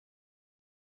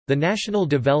The National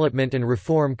Development and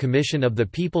Reform Commission of the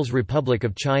People's Republic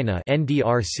of China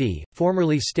 (NDRC),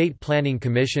 formerly State Planning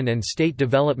Commission and State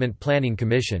Development Planning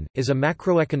Commission, is a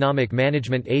macroeconomic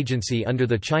management agency under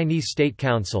the Chinese State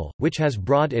Council, which has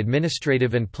broad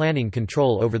administrative and planning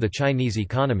control over the Chinese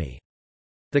economy.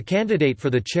 The candidate for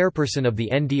the chairperson of the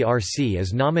NDRC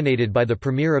is nominated by the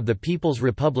Premier of the People's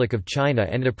Republic of China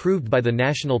and approved by the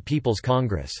National People's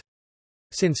Congress.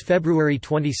 Since February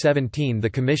 2017, the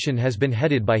commission has been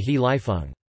headed by He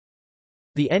Lifeng.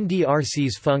 The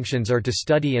NDRC's functions are to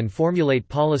study and formulate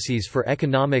policies for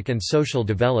economic and social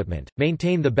development,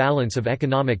 maintain the balance of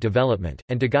economic development,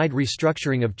 and to guide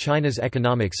restructuring of China's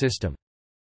economic system.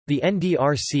 The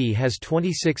NDRC has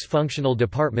 26 functional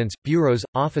departments, bureaus,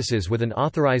 offices with an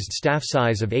authorized staff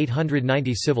size of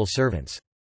 890 civil servants.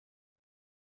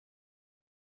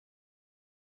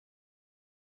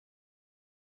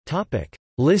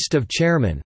 List of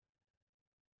chairmen.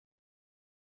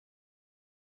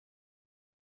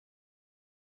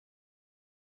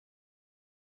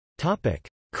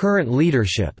 Current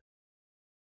leadership.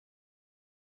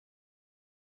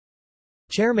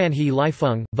 Chairman He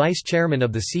Lifeng, Vice Chairman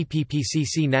of the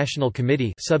CPPCC National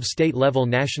Committee, Sub-State Level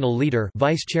National Leader,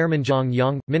 Vice Chairman Zhang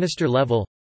Yang, Minister Level.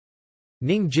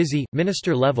 Ning Jizi,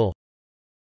 Minister Level.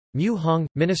 Mu Hong,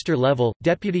 Minister Level,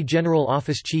 Deputy General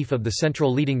Office Chief of the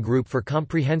Central Leading Group for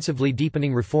Comprehensively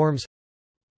Deepening Reforms.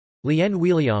 Lian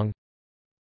Weiliang,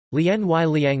 Lian Wai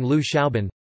Liang Lu Xiaobin,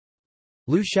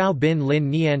 Lu Xiaobin Lin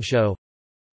Nianshou,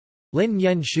 Lin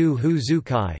Yen Shu Hu Zhu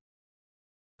Kai,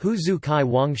 Hu Zhu Kai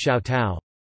Wang Xiaotao,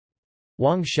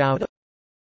 Wang Xiao.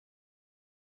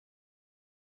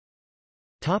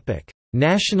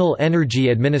 National Energy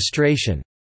Administration.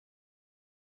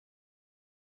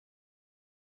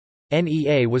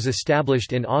 NEA was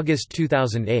established in August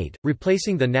 2008,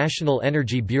 replacing the National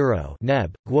Energy Bureau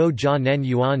 (NEB), Guo Jia Nen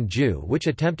Yuan Ju, which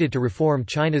attempted to reform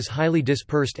China's highly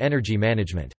dispersed energy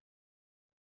management.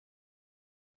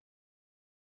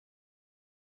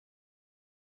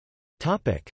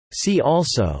 See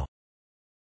also: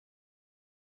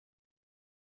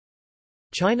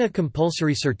 China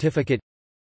Compulsory Certificate,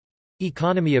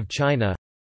 Economy of China,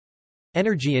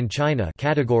 Energy in China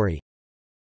category,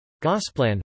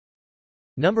 Gosplan,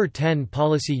 Number 10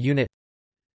 Policy Unit,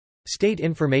 State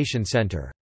Information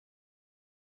Center.